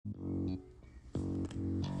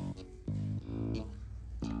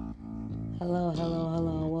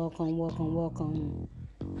welcome.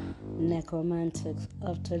 Necromantics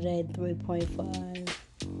of today 3.5.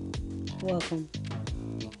 Welcome.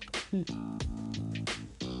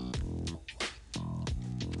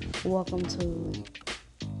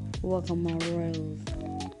 Welcome my royals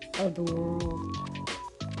of the world.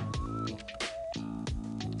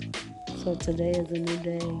 So today is a new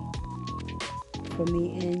day for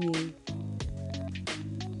me and you.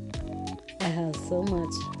 I have so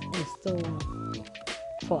much in store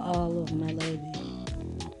for all of my ladies.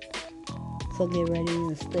 So get ready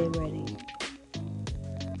and stay ready.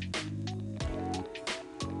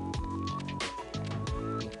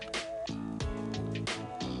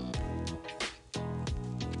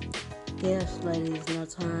 Yes, ladies, no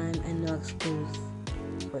time and no excuse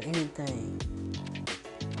for anything.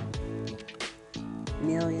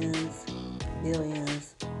 Millions,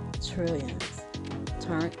 billions, trillions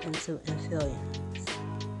turned into infillions.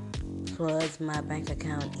 Floods my bank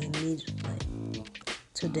account immediately.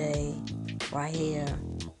 Today, right here,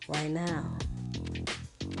 right now.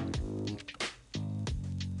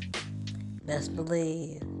 Best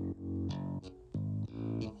believe.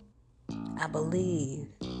 I believe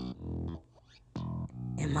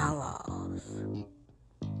in my laws.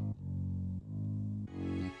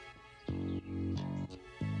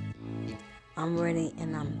 I'm ready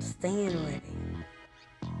and I'm staying ready.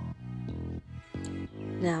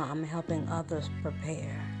 Now I'm helping others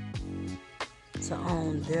prepare to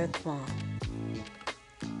own their throne.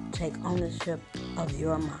 Take ownership of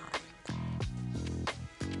your mind.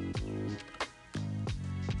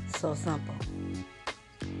 So simple.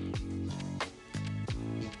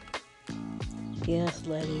 Yes,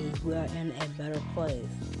 ladies, we are in a better place.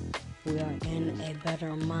 We are in a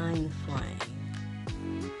better mind frame.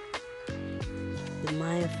 The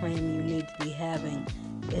mind frame you need to be having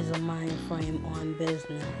is a mind frame on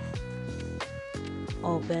business.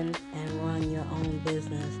 Open and run your own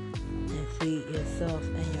business and feed yourself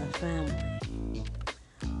and your family.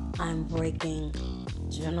 I'm breaking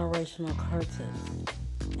generational curses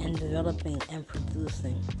and developing and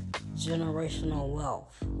producing generational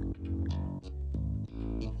wealth.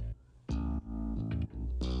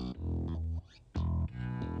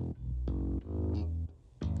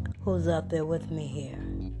 Who's out there with me here?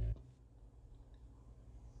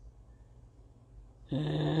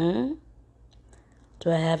 Do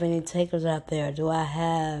I have any takers out there? Do I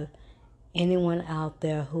have anyone out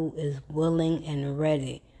there who is willing and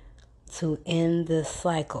ready to end this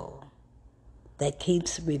cycle that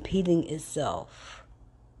keeps repeating itself?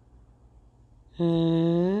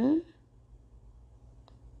 Holla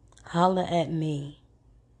at me.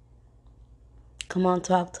 Come on,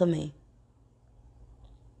 talk to me.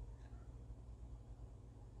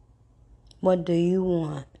 What do you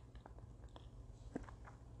want?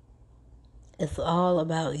 It's all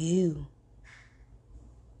about you.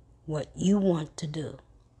 What you want to do.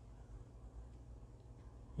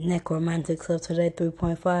 Necromantics of today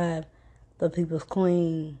 3.5. The People's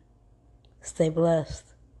Queen. Stay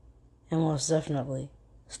blessed. And most definitely,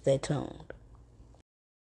 stay tuned.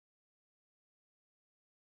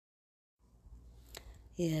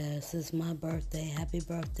 Yes, it's my birthday. Happy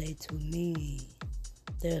birthday to me.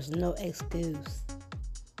 There's no excuse.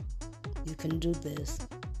 You can do this.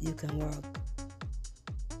 You can work.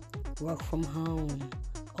 Work from home.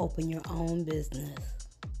 Open your own business.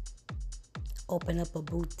 Open up a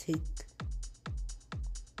boutique.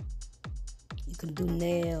 You can do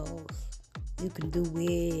nails. You can do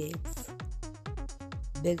wigs.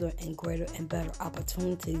 Bigger and greater and better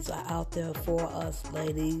opportunities are out there for us,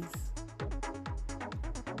 ladies.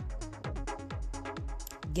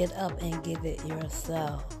 Get up and get it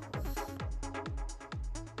yourself.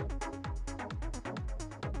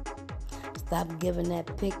 Stop giving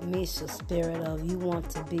that pick-me-shit spirit of you want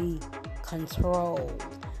to be controlled.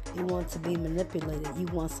 You want to be manipulated. You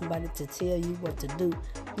want somebody to tell you what to do.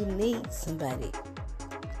 You need somebody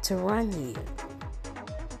to run you.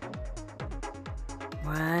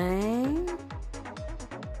 Right?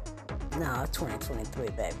 No, 2023,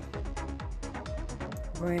 baby.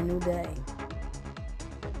 Brand new day.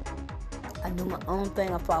 I do my own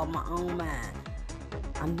thing. I follow my own mind.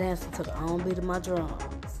 I'm dancing to the own beat of my drums.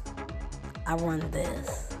 I run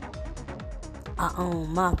this. I own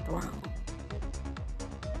my throne.